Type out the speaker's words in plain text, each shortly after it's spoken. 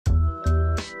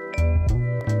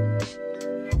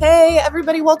Hey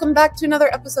everybody, welcome back to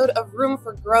another episode of Room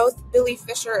for Growth. Billie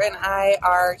Fisher and I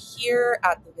are here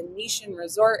at the Venetian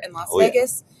Resort in Las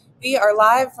Vegas. We are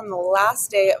live from the last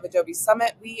day of Adobe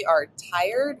Summit. We are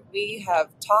tired. We have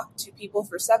talked to people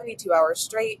for 72 hours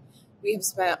straight. We have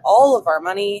spent all of our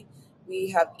money. We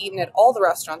have eaten at all the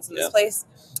restaurants in this place.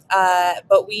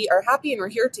 But we are happy and we're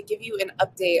here to give you an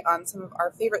update on some of our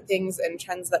favorite things and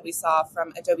trends that we saw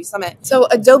from Adobe Summit. So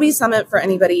Adobe Summit, for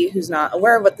anybody who's not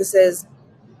aware of what this is,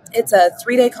 it's a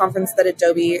 3-day conference that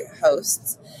Adobe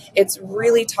hosts. It's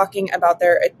really talking about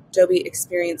their Adobe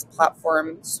Experience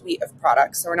Platform suite of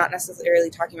products. So we're not necessarily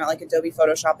talking about like Adobe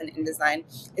Photoshop and InDesign.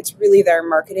 It's really their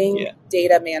marketing,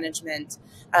 data management,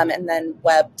 and then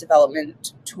web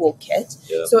development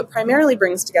toolkit. So it primarily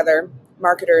brings together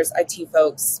marketers, IT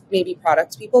folks, maybe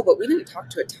product people, but we didn't talk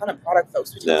to a ton of product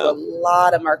folks. We talked to a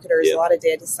lot of marketers, a lot of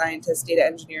data scientists, data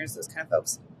engineers, those kind of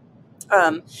folks.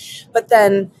 But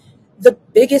then the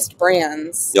biggest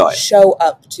brands show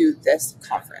up to this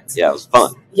conference. Yeah, it was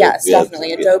fun. Yes,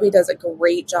 definitely. Adobe does a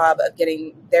great job of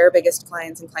getting their biggest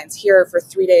clients and clients here for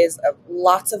 3 days of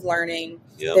lots of learning.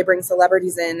 They bring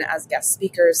celebrities in as guest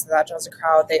speakers, so that draws a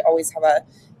crowd. They always have a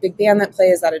big band that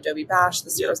plays at Adobe Bash.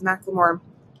 This year was Macklemore.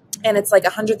 And it's like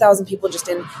 100,000 people just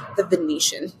in the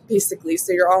Venetian, basically.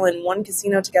 So you're all in one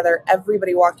casino together.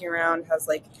 Everybody walking around has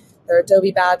like their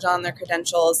Adobe badge on, their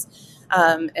credentials.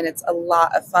 And it's a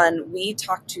lot of fun. We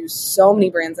talked to so many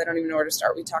brands, I don't even know where to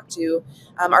start. We talked to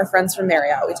our friends from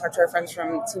Marriott. We talked to our friends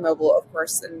from T-Mobile, of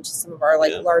course, and just some of our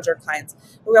larger clients.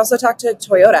 But we also talked to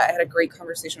Toyota. I had a great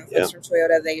conversation with folks from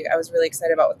Toyota. I was really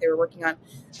excited about what they were working on.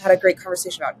 I had a great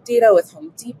conversation about data with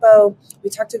Home Depot. We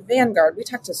talked to Vanguard. We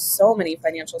talked to so many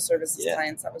financial services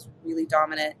clients. That was really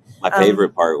dominant. My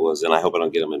favorite part was, and I hope I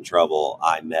don't get them in trouble,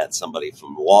 I met somebody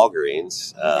from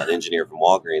Walgreens, an engineer from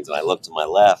Walgreens, and I looked to my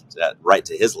left, right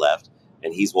to his left,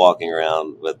 and he's walking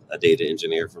around with a data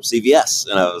engineer from CVS.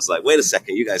 And I was like, wait a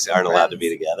second, you guys aren't allowed to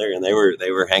be together. And they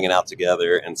were hanging out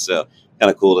together. And so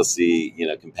kind of cool to see,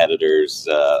 competitors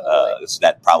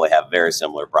that probably have very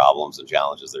similar problems and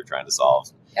challenges they're trying to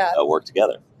solve work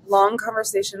together. Long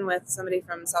conversation with somebody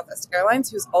from Southwest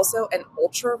Airlines who's also an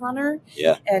ultra runner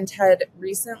and had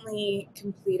recently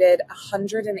completed a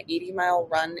 180-mile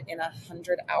run in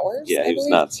 100 hours. Yeah, he was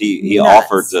nuts. He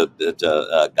offered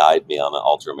to guide me on an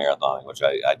ultra marathon, which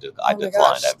I declined.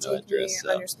 I have no interest.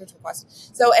 On your spiritual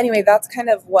quest. So anyway, that's kind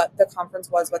of what the conference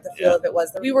was, what the feel of it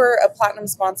was. We were a platinum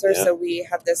sponsor, so we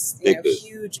had this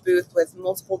huge booth with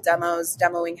multiple demos,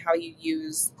 demoing how you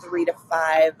use 3 to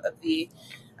 5 of the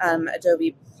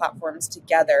Adobe platforms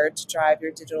together to drive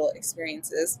your digital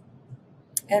experiences.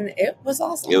 And it was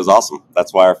awesome. It was awesome.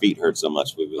 That's why our feet hurt so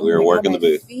much. We were working the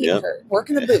booth.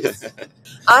 Working the booth.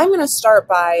 I'm going to start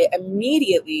by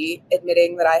immediately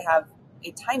admitting that I have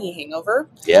a tiny hangover.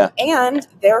 And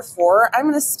therefore, I'm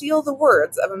going to steal the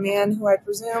words of a man who I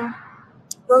presume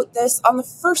wrote this on the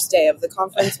first day of the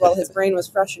conference while his brain was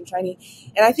fresh and shiny.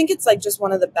 And I think it's like just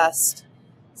one of the best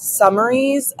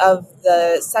summaries of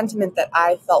the sentiment that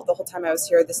I felt the whole time I was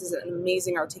here. This is an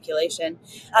amazing articulation.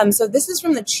 So this is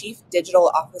from the Chief Digital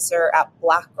Officer at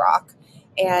BlackRock,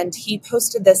 and he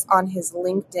posted this on his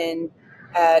LinkedIn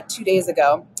 2 days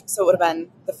ago. So it would have been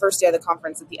the first day of the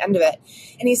conference at the end of it.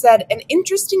 And he said, an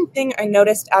interesting thing I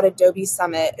noticed at Adobe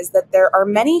Summit is that there are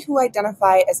many who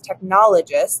identify as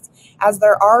technologists as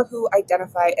there are who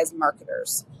identify as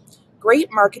marketers. Great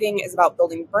marketing is about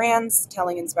building brands,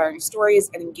 telling inspiring stories,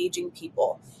 and engaging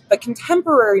people. But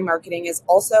contemporary marketing is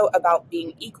also about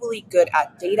being equally good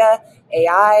at data,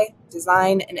 AI,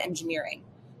 design, and engineering.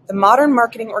 The modern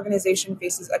marketing organization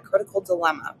faces a critical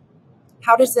dilemma.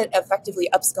 How does it effectively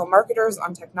upskill marketers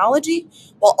on technology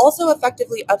while also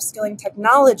effectively upskilling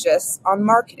technologists on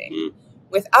marketing?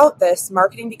 Without this,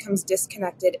 marketing becomes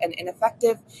disconnected and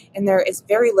ineffective, and there is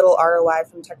very little ROI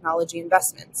from technology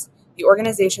investments. The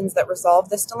organizations that resolve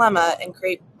this dilemma and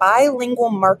create bilingual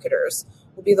marketers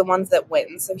will be the ones that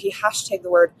win. So he hashtagged the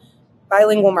word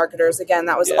bilingual marketers. Again,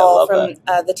 that was all from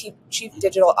the Chief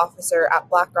Digital Officer at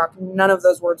BlackRock. None of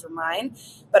those words were mine.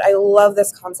 But I love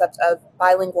this concept of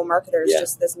bilingual marketers,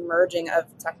 just this merging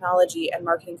of technology and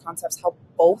marketing concepts, how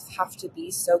both have to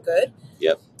be so good.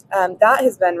 That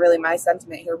has been really my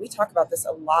sentiment here. We talk about this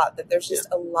a lot, that there's just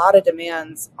a lot of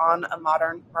demands on a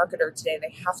modern marketer today.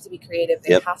 They have to be creative.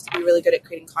 They have to be really good at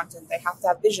creating content. They have to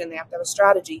have vision. They have to have a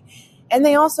strategy. And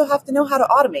they also have to know how to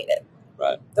automate it.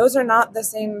 Those are not the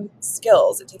same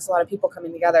skills. It takes a lot of people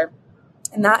coming together.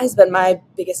 And that has been my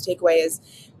biggest takeaway is,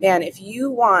 man, if you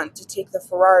want to take the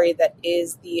Ferrari that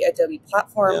is the Adobe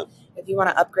platform, if you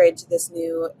want to upgrade to this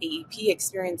new AEP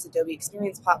experience, Adobe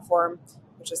Experience Platform,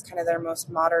 which is kind of their most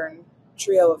modern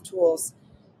trio of tools,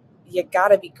 you got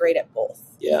to be great at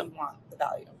both. Yeah. If you want the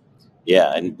value.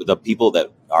 Yeah, and the people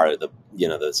that are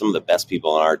some of the best people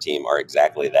on our team are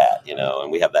exactly that,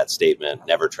 and we have that statement,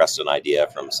 never trust an idea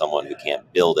from someone who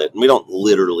can't build it. And we don't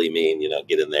literally mean,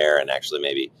 get in there and actually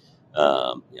maybe,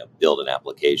 build an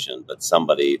application, but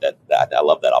somebody that I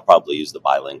love that. I'll probably use the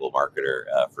bilingual marketer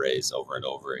phrase over and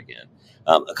over again.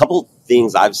 A couple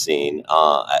things I've seen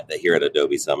here at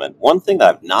Adobe Summit. One thing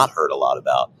that I've not heard a lot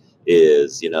about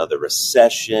is the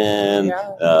recession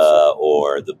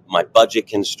or my budget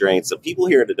constraints. So people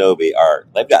here at Adobe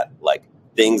they've got like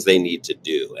things they need to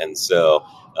do, and so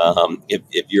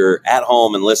if you're at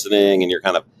home and listening and you're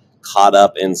kind of caught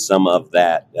up in some of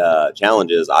that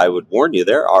challenges, I would warn you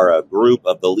there are a group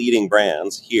of the leading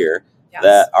brands here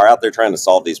that are out there trying to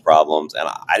solve these problems, and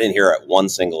I didn't hear it one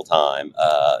single time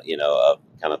of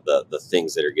kind of the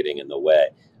things that are getting in the way.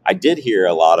 I did hear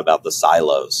a lot about the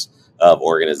silos of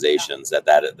organizations that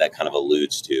kind of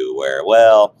alludes to, where,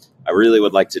 well, I really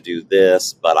would like to do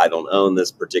this, but I don't own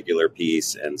this particular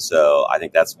piece. And so I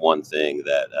think that's one thing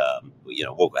that,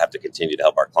 we'll have to continue to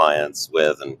help our clients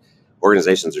with. And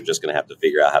organizations are just going to have to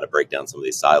figure out how to break down some of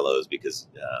these silos, because,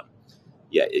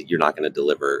 you're not going to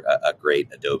deliver a great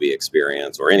Adobe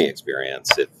experience or any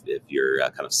experience if you're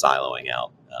kind of siloing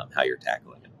out how you're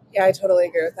tackling it. Yeah, I totally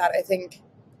agree with that. I think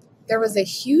there was a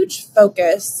huge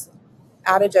focus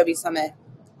at Adobe Summit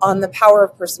on the power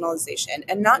of personalization,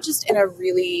 and not just in a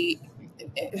really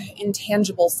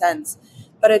intangible sense,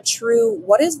 but a true,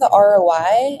 what is the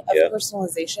ROI of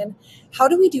personalization? How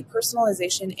do we do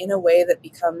personalization in a way that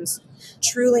becomes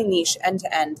truly niche end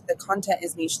to end? The content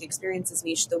is niche, the experience is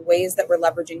niche, the ways that we're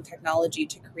leveraging technology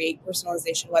to create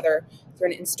personalization, whether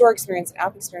through an in-store experience, an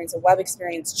app experience, a web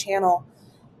experience, channel.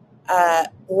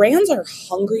 Brands are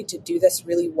hungry to do this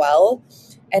really well.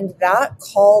 And that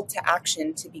call to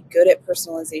action to be good at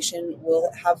personalization will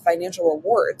have financial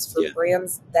rewards for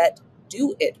brands that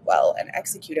do it well and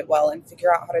execute it well and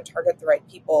figure out how to target the right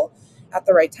people at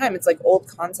the right time. It's like old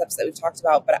concepts that we've talked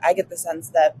about, but I get the sense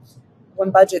that when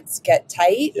budgets get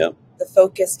tight, the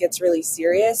focus gets really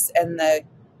serious, and the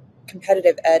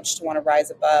competitive edge to want to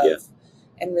rise above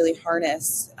and really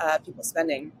harness people's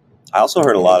spending. I also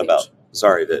heard a lot about,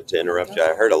 sorry to interrupt you,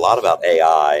 I heard a lot about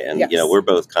AI, and we're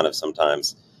both kind of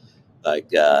sometimes like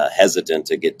hesitant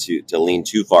to lean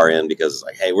too far in, because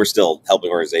like, hey, we're still helping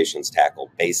organizations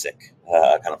tackle basic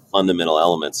kind of fundamental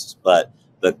elements, but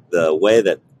the way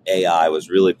that AI was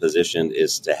really positioned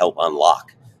is to help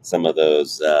unlock some of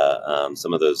those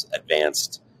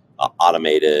advanced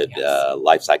automated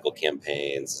lifecycle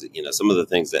campaigns. Some of the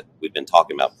things that we've been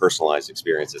talking about, personalized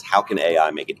experiences. How can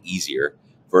AI make it easier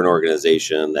for an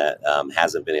organization that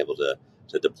hasn't been able to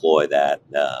deploy that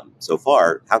so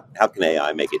far? How can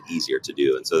AI make it easier to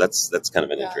do? And so that's kind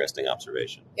of an interesting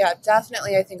observation. Yeah,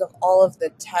 definitely. I think of all of the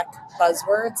tech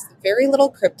buzzwords, very little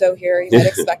crypto here. You might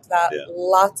expect that.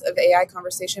 Lots of AI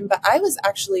conversation. But I was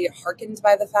actually heartened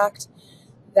by the fact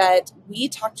that we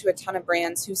talked to a ton of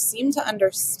brands who seem to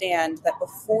understand that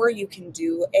before you can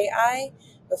do AI,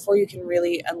 before you can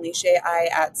really unleash AI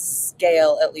at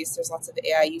scale, at least there's lots of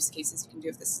AI use cases you can do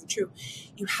if this is true,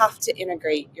 you have to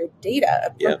integrate your data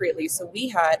appropriately. So we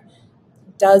had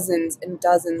dozens and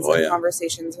dozens of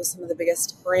conversations with some of the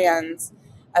biggest brands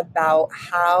about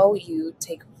how you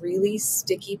take really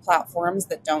sticky platforms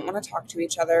that don't want to talk to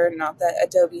each other. Not that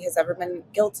Adobe has ever been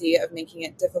guilty of making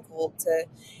it difficult to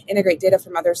integrate data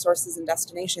from other sources and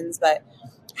destinations, but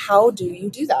how do you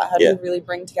do that? How do you really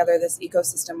bring together this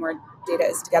ecosystem where data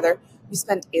is together? We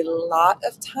spent a lot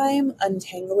of time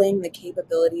untangling the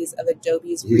capabilities of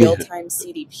Adobe's real-time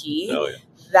CDP.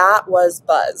 That was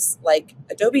buzz. Like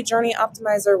Adobe Journey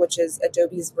Optimizer, which is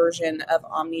Adobe's version of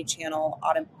omni-channel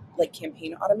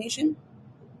campaign automation.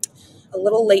 A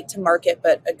little late to market,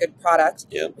 but a good product.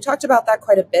 We talked about that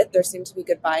quite a bit. There seemed to be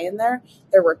good buy-in there.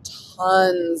 There were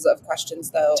tons of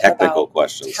questions, though.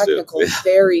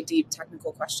 Very deep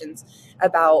technical questions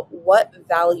about what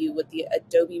value would the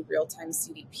Adobe real-time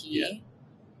CDP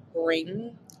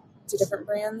bring to different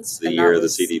brands. It's the year of the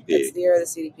CDP. It's the year of the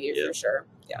CDP for sure.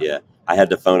 I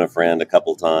had to phone a friend a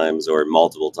couple times or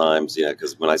multiple times,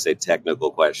 because when I say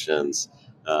technical questions,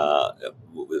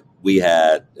 we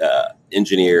had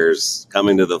engineers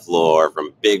coming to the floor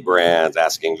from big brands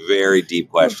asking very deep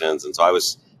questions. And so I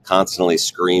was constantly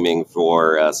screaming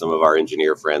for some of our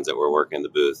engineer friends that were working in the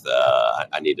booth.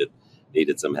 I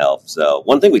needed some help. So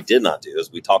one thing we did not do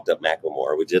is we talked up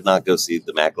Macklemore. We did not go see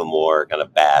the Macklemore kind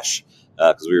of bash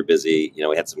because we were busy.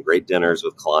 We had some great dinners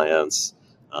with clients.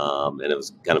 And it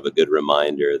was kind of a good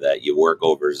reminder that you work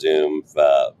over Zoom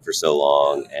for so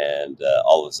long, and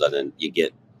all of a sudden you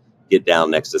get get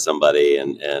down next to somebody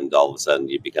and all of a sudden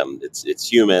you become, it's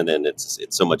human, and it's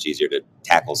so much easier to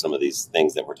tackle some of these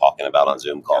things that we're talking about on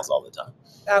Zoom calls all the time.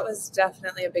 That was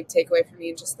definitely a big takeaway for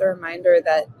me. Just the reminder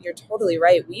that you're totally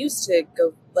right. We used to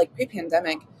go, like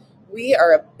pre-pandemic, we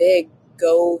are a big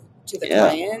go to the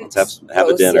client. Let's have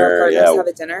a dinner. Have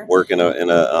a dinner. Work on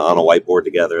a whiteboard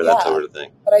together, that sort of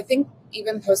thing. But I think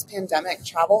even post-pandemic,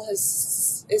 travel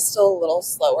is still a little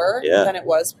slower than it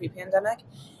was pre-pandemic.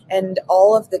 And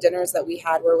all of the dinners that we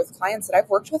had were with clients that I've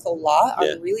worked with a lot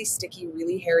on really sticky,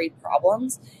 really hairy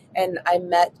problems. And I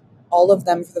met all of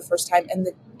them for the first time. And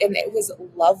it was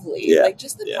lovely. Yeah. Like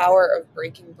just the power of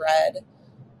breaking bread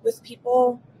with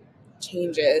people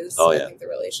changes. I think the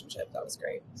relationship. That was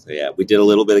great. So we did a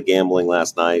little bit of gambling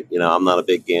last night. You know, I'm not a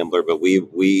big gambler, but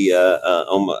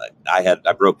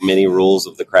I broke many rules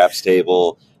of the craps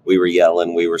table. We were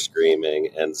yelling, we were screaming,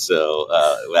 and so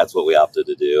that's what we opted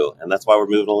to do, and that's why we're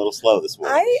moving a little slow this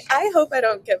morning. I hope I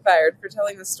don't get fired for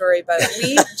telling the story, but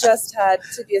we just had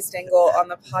Tobias Stengel on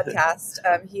the podcast.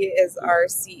 He is our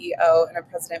CEO and a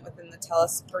president within the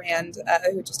TELUS brand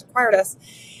who just acquired us,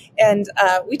 and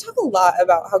we talk a lot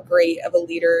about how great of a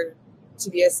leader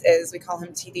Tobias is. We call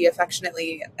him TD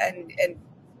affectionately, and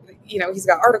you know, he's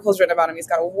got articles written about him. He's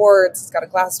got awards. He's got a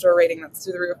Glassdoor rating that's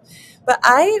through the roof. But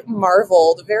I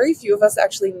marveled. Very few of us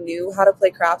actually knew how to play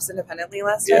craps independently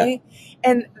last night.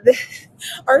 And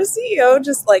our CEO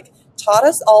just like taught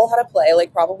us all how to play,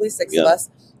 like probably six of us.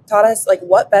 Taught us like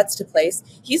what bets to place.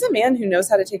 He's a man who knows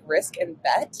how to take risk and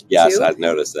bet. Yes, too. I've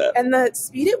noticed that. And the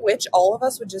speed at which all of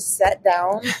us would just set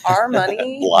down our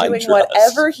money doing trust.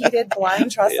 Whatever he did, blind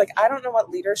trust. Like I don't know what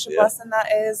leadership lesson that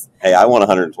is. Hey, I won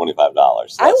 $125.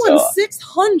 I won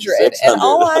 $600, and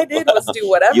all I did was do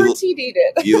whatever TD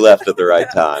did. You left at the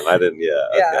right time. I didn't.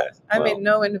 Okay. I made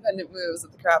no independent moves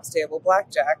at the craps table.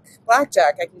 Blackjack. I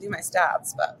can do my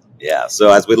stats, but. Yeah. So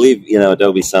as we leave,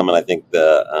 Adobe Summit, I think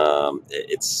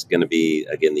it's going to be,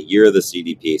 again, the year of the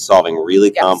CDP, solving really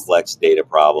complex data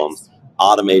problems.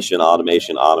 Automation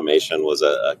was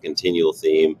a continual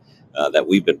theme that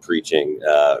we've been preaching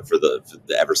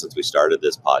ever since we started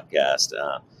this podcast.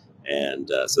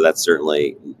 So that's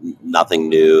certainly nothing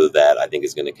new that I think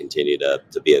is going to continue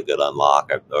to be a good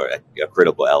unlock or a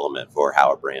critical element for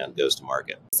how a brand goes to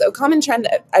market. So a common trend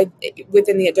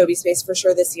within the Adobe space for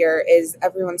sure this year is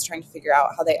everyone's trying to figure out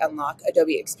how they unlock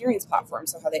Adobe Experience Platform,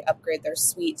 so how they upgrade their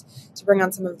suite to bring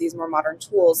on some of these more modern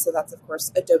tools. So that's, of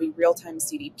course, Adobe Real-Time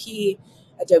CDP,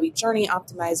 Adobe Journey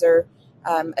Optimizer,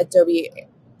 Adobe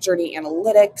Journey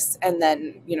Analytics, and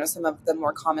then, some of the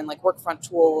more common like Workfront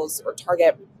tools or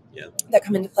Target that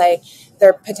come into play.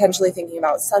 They're potentially thinking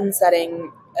about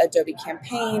sunsetting Adobe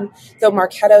Campaign, though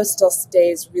Marketo still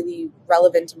stays really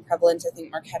relevant and prevalent. I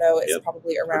think Marketo is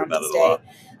probably around to stay.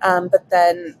 But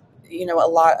then, a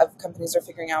lot of companies are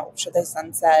figuring out, should they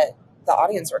sunset the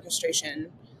audience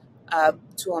orchestration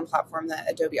tool and platform that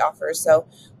Adobe offers? So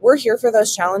we're here for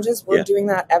those challenges. We're doing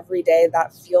that every day.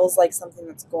 That feels like something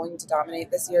that's going to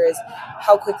dominate this year, is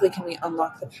how quickly can we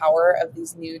unlock the power of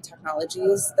these new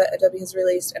technologies that Adobe has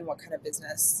released, and what kind of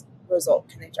business result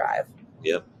can they drive?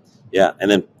 Yeah.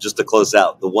 And then just to close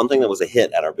out, the one thing that was a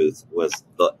hit at our booth was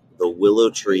the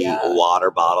WillowTree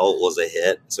water bottle was a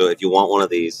hit. So if you want one of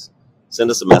these,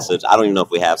 send us a message. I don't even know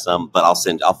if we have some, but I'll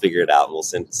figure it out and we'll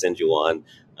send you one.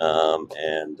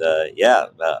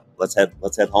 Let's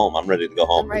head home. I'm ready to go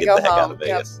home and get the heck out of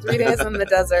Vegas. 3 days in the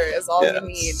desert is all we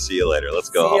need. See you later. Let's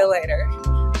go home. See you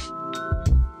later.